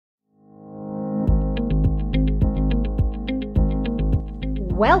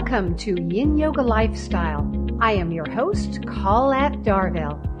Welcome to Yin Yoga Lifestyle. I am your host, Colette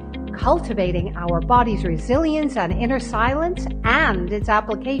Darville. Cultivating our body's resilience and inner silence and its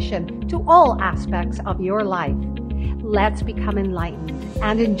application to all aspects of your life. Let's become enlightened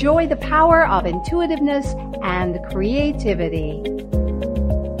and enjoy the power of intuitiveness and creativity.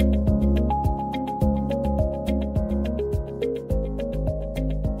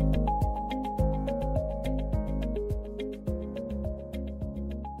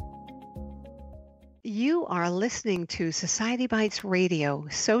 You are listening to Society Bites Radio,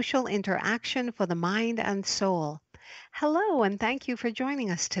 social interaction for the mind and soul. Hello, and thank you for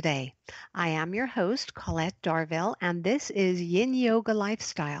joining us today. I am your host, Colette Darville, and this is Yin Yoga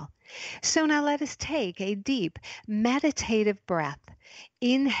Lifestyle. So now let us take a deep meditative breath.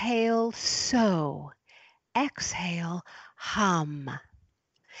 Inhale, so. Exhale, hum.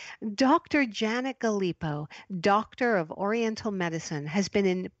 Dr. Janet Galipo, Doctor of Oriental Medicine, has been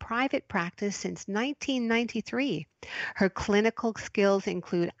in private practice since 1993. Her clinical skills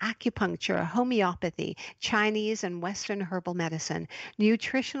include acupuncture, homeopathy, Chinese and Western herbal medicine,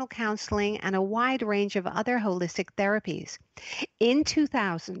 nutritional counseling, and a wide range of other holistic therapies. In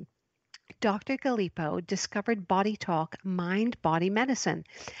 2000, Dr. Galipo discovered BodyTalk mind-body medicine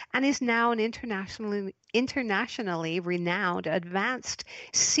and is now an internationally renowned advanced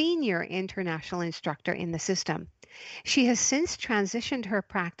senior international instructor in the system. She has since transitioned her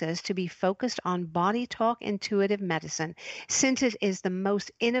practice to be focused on BodyTalk intuitive medicine, since it is the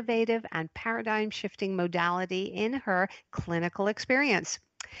most innovative and paradigm-shifting modality in her clinical experience.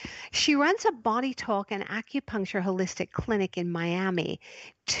 She runs a BodyTalk and acupuncture holistic clinic in Miami,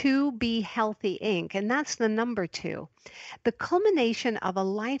 2Be Healthy Inc., and that's the number 2. The culmination of a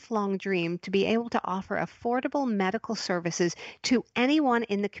lifelong dream to be able to offer affordable medical services to anyone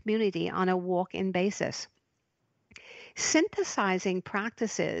in the community on a walk-in basis. Synthesizing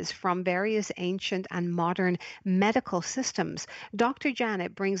practices from various ancient and modern medical systems, Dr.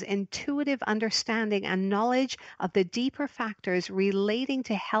 Janet brings intuitive understanding and knowledge of the deeper factors relating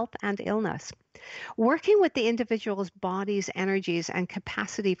to health and illness. Working with the individual's body's energies and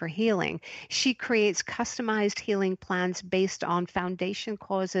capacity for healing, she creates customized healing plans based on foundation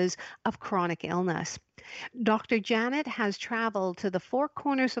causes of chronic illness. Dr. Janet has traveled to the 4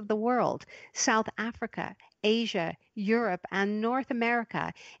 corners of the world, South Africa, Asia, Europe, and North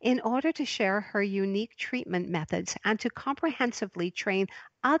America, in order to share her unique treatment methods and to comprehensively train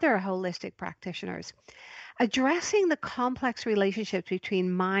other holistic practitioners. Addressing the complex relationships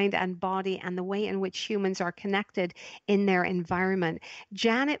between mind and body and the way in which humans are connected in their environment,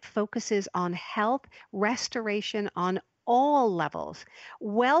 Janet focuses on health restoration on all levels.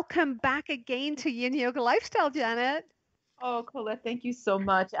 Welcome back again to Yin Yoga Lifestyle, Janet. Oh, Colette, thank you so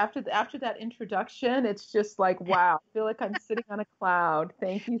much. After that introduction, it's just like, wow, I feel like I'm sitting on a cloud.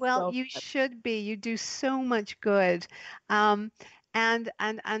 Thank you Well, so you much. should be. You do so much good. Um, and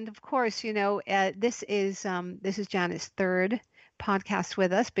of course, this is Janet's third podcast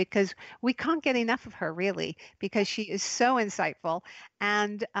with us because we can't get enough of her really because she is so insightful.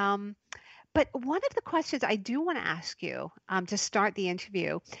 And but one of the questions I do want to ask you to start the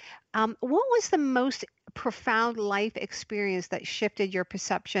interview, what was the most profound life experience that shifted your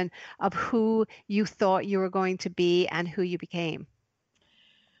perception of who you thought you were going to be and who you became?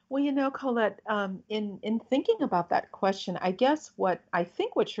 Well, Colette, in thinking about that question, I guess what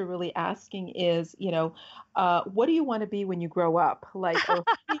you're really asking is, what do you want to be when you grow up? Like, or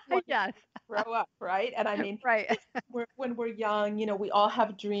who do you want to Yes, grow up, right? And I mean, right. because when we're young, we all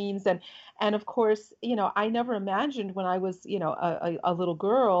have dreams, and of course, I never imagined when I was, a little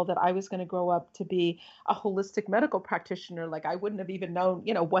girl that I was going to grow up to be a holistic medical practitioner. Like I wouldn't have even known,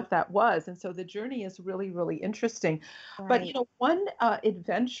 what that was. And so the journey is really, really interesting. But Right. one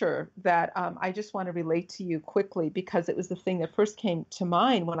adventure that I just want to relate to you quickly because it was the thing that first came to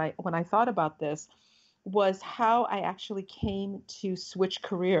mind when I thought about this was how I actually came to switch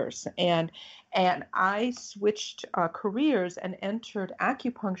careers and I switched careers and entered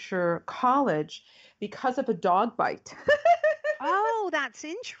acupuncture college because of a dog bite. Oh, that's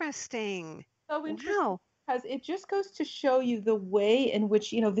interesting. So interesting Wow. because it just goes to show you the way in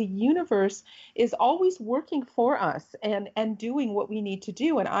which the universe is always working for us and doing what we need to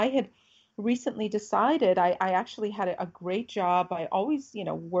do. And I had recently decided I actually had a great job. I always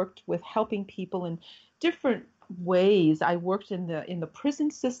worked with helping people in different ways. I worked in the prison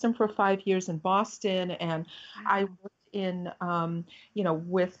system for 5 years in Boston, and I Wow. worked in,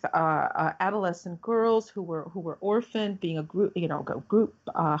 with adolescent girls who were orphaned, being a group, a group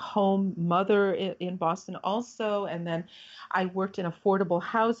home mother in Boston also, and then I worked in affordable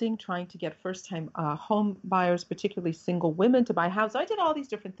housing, trying to get first-time home buyers, particularly single women, to buy houses. I did all these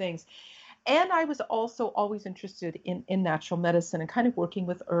different things. And I was also always interested in natural medicine and kind of working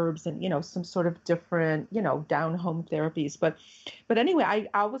with herbs and, some sort of different, down home therapies. But anyway,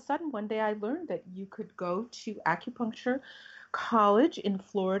 all of a sudden one day I learned that you could go to acupuncture college in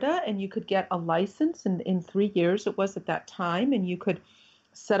Florida and you could get a license in 3 years it was at that time, and you could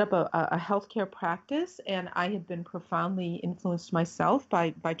set up a healthcare practice. And I had been profoundly influenced myself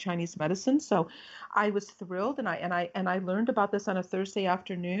by Chinese medicine. So I was thrilled, and I learned about this on a Thursday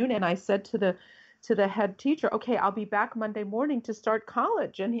afternoon, and I said to the head teacher, okay, I'll be back Monday morning to start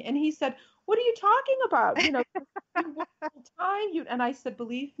college. And he said, what are you talking about? You work full time. And I said,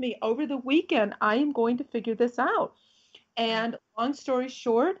 believe me, over the weekend, I am going to figure this out. And long story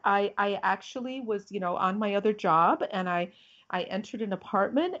short, I actually was, on my other job, and I entered an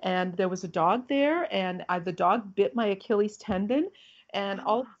apartment and there was a dog there, and the dog bit my Achilles tendon. And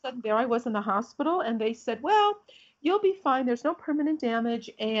all of a sudden there I was in the hospital, and they said, well, you'll be fine. There's no permanent damage.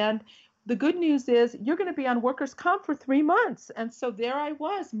 And the good news is you're going to be on workers' comp for 3 months. And so there I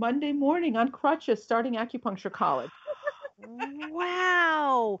was Monday morning on crutches starting acupuncture college.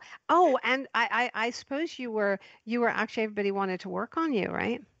 Wow. Oh, and I suppose you were actually everybody wanted to work on you,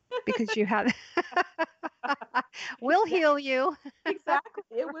 right? Because you had we'll heal you, Exactly.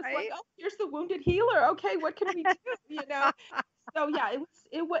 It was like, right? oh, here's the wounded healer. Okay, what can we do? So yeah,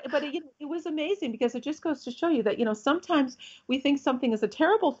 it was, but it was amazing because it just goes to show you that, sometimes we think something is a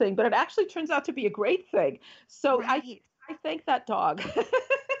terrible thing, but it actually turns out to be a great thing. So Right. I thank that dog.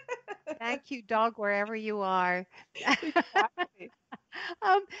 Thank you, dog, wherever you are. Exactly.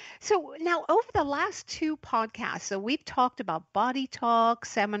 Um, so now over the last two podcasts, so we've talked about Body Talk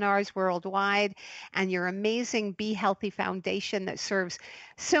seminars worldwide and your amazing Be Healthy Foundation that serves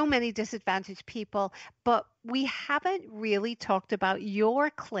so many disadvantaged people, but we haven't really talked about your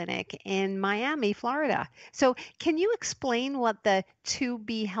clinic in Miami, Florida. So can you explain what the To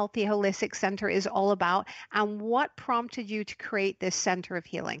Be Healthy Holistic Center is all about and what prompted you to create this center of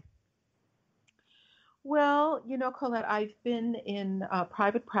healing? Well, Colette, I've been in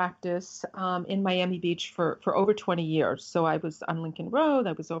private practice in Miami Beach for over 20 years. So I was on Lincoln Road,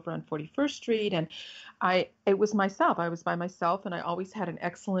 I was over on 41st Street, and it was myself. I was by myself, and I always had an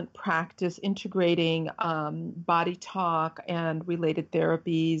excellent practice integrating body talk and related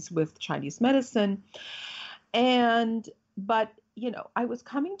therapies with Chinese medicine. But I was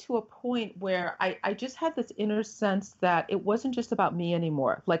coming to a point where I just had this inner sense that it wasn't just about me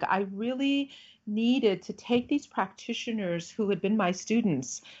anymore. Like I really needed to take these practitioners who had been my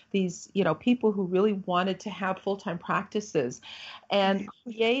students, these, people who really wanted to have full-time practices, and Right.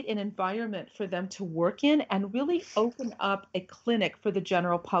 create an environment for them to work in and really open up a clinic for the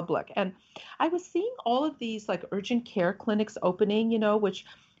general public. And I was seeing all of these like urgent care clinics opening, which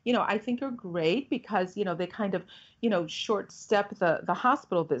I think are great because, they kind of, short step the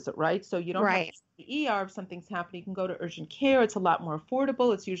hospital visit, right? So you don't have to Right. go to the ER if something's happening. You can go to urgent care. It's a lot more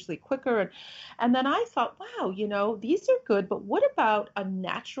affordable. It's usually quicker. And then I thought, wow, these are good, but what about a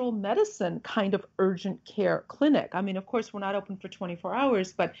natural medicine kind of urgent care clinic? I mean, of course, we're not open for 24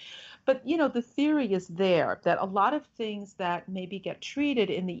 hours, but the theory is there that a lot of things that maybe get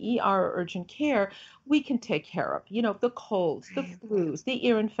treated in the ER or urgent care, we can take care of. The colds, the Right. flus, the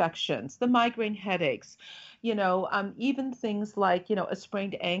ear infections, the migraine headaches, even things like, a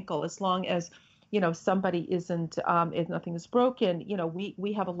sprained ankle, as long as somebody isn't if nothing is broken,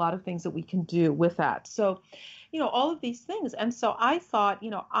 we have a lot of things that we can do with that. So all of these things. And so I thought,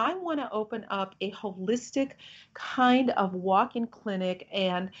 I want to open up a holistic kind of walk-in clinic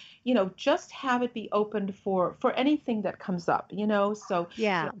and, just have it be opened for anything that comes up, so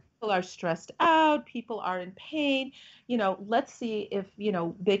Yeah. people are stressed out, people are in pain, let's see if,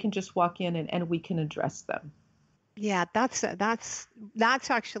 they can just walk in and we can address them. Yeah, that's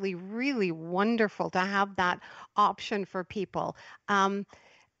actually really wonderful to have that option for people.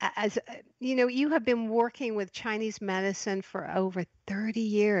 As you have been working with Chinese medicine for over 30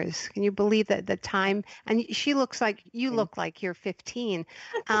 years. Can you believe that the time? And you look like you're 15,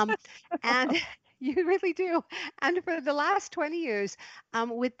 um, and you really do. And for the last 20 years,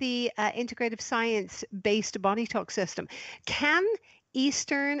 with the integrative science-based body talk system, can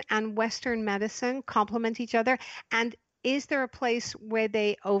Eastern and Western medicine complement each other? And is there a place where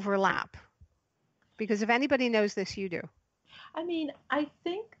they overlap? Because if anybody knows this, you do. I mean, I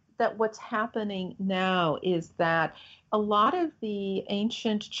think that what's happening now is that a lot of the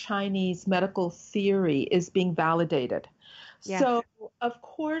ancient Chinese medical theory is being validated. Yes. So, of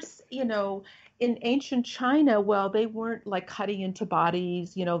course, in ancient China, well, they weren't like cutting into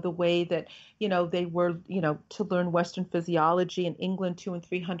bodies, the way that, they were, to learn Western physiology in England 200 and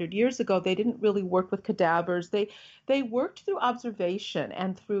 300 years ago. They didn't really work with cadavers. They worked through observation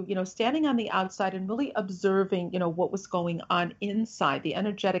and through, standing on the outside and really observing, what was going on inside, the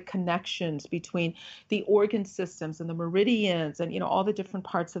energetic connections between the organ systems and the meridians and, all the different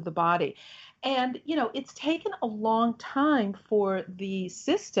parts of the body. And, it's taken a long time for the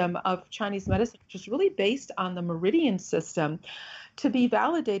system of Chinese medicine, which is really based on the meridian system, to be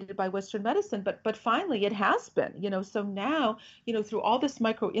validated by Western medicine. But finally it has been, so now, through all this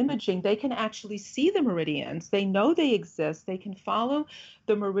microimaging, they can actually see the meridians. They know they exist. They can follow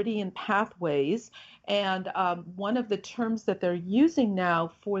the meridian pathways. And one of the terms that they're using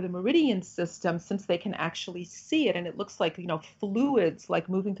now for the meridian system, since they can actually see it and it looks like, fluids like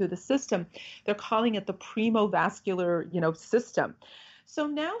moving through the system, they're calling it the premovascular, system. So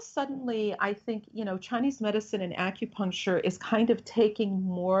now suddenly I think, Chinese medicine and acupuncture is kind of taking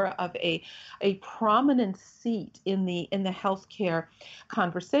more of a prominent seat in the healthcare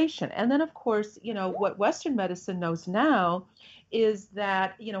conversation. And then of course, what Western medicine knows now is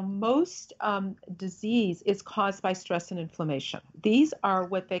that, most disease is caused by stress and inflammation. These are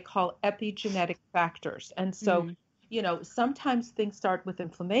what they call epigenetic factors. And so Mm. sometimes things start with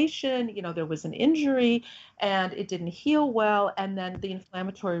inflammation. There was an injury and it didn't heal well, and then the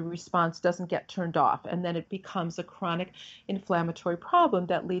inflammatory response doesn't get turned off. And then it becomes a chronic inflammatory problem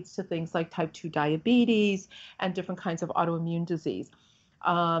that leads to things like type 2 diabetes and different kinds of autoimmune disease.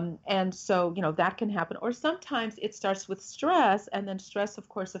 And so, that can happen. Or sometimes it starts with stress, and then stress, of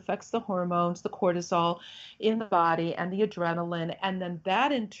course, affects the hormones, the cortisol in the body, and the adrenaline. And then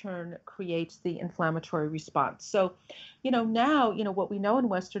that in turn creates the inflammatory response. So, now, what we know in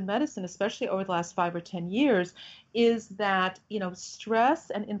Western medicine, especially over the last 5 or 10 years, is that, stress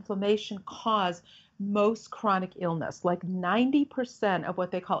and inflammation cause most chronic illness. Like 90% of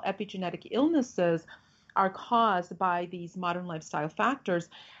what they call epigenetic illnesses are caused by these modern lifestyle factors.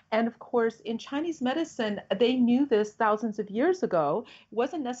 And of course, in Chinese medicine, they knew this thousands of years ago. It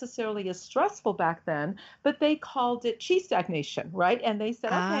wasn't necessarily as stressful back then, but they called it qi stagnation, right? And they said,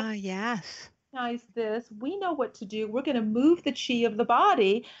 okay, Ah, yes. recognize this, we know what to do. We're going to move the chi of the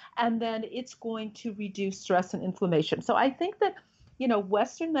body, and then it's going to reduce stress and inflammation. So I think that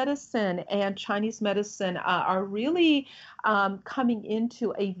Western medicine and Chinese medicine are really coming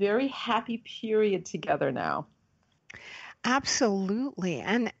into a very happy period together now. Absolutely.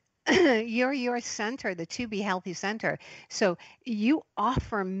 And your center, the To Be Healthy Center. So you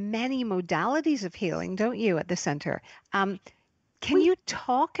offer many modalities of healing, don't you, at the center? Um, can We you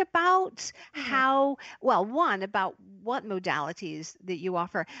talk about how, well, one, about what modalities that you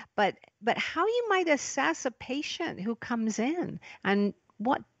offer, but how you might assess a patient who comes in and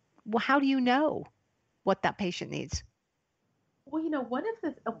how do you know what that patient needs? Well, one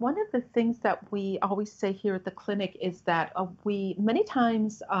of the things that we always say here at the clinic is that we many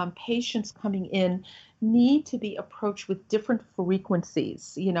times patients coming in need to be approached with different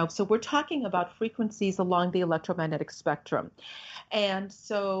frequencies. So we're talking about frequencies along the electromagnetic spectrum. And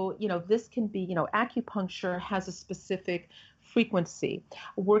so, this can be, acupuncture has a specific frequency.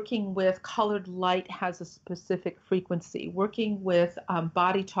 Working with colored light has a specific frequency. Working with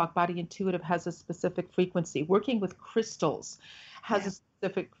BodyTalk, Body Intuitive has a specific frequency. Working with crystals has Yeah. a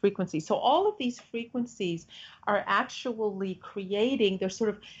specific frequency. So all of these frequencies are actually creating, they're sort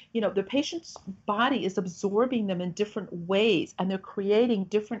of, the patient's body is absorbing them in different ways, and they're creating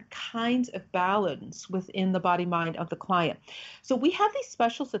different kinds of balance within the body mind of the client. So we have these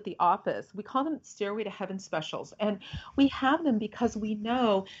specials at the office. We call them Stairway to Heaven specials. And we have them because we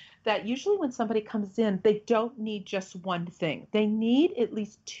know that usually when somebody comes in, they don't need just one thing. They need at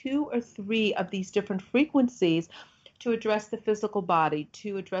least two or three of these different frequencies to address the physical body,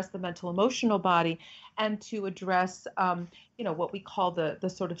 to address the mental emotional body, and to address what we call the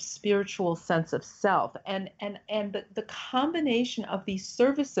sort of spiritual sense of self. And the combination of these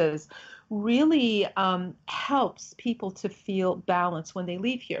services really helps people to feel balance when they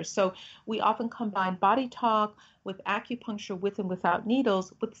leave here. So we often combine body talk with acupuncture with and without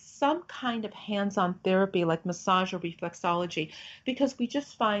needles with some kind of hands-on therapy like massage or reflexology, because we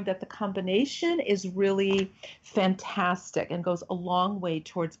just find that the combination is really fantastic and goes a long way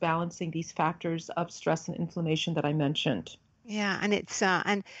towards balancing these factors of stress and inflammation that I mentioned. Yeah, and it's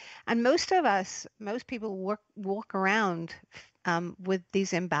and most people walk around with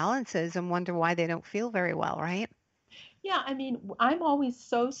these imbalances and wonder why they don't feel very well, right? Yeah, I mean, I'm always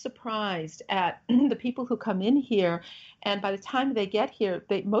so surprised at the people who come in here, and by the time they get here,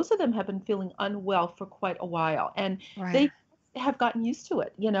 they most of them have been feeling unwell for quite a while, and Right. they have gotten used to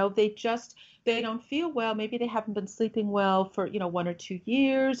it. They don't feel well. Maybe they haven't been sleeping well for, 1 or 2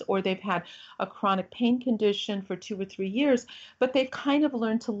 years, or they've had a chronic pain condition for 2 or 3 years, but they've kind of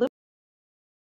learned to live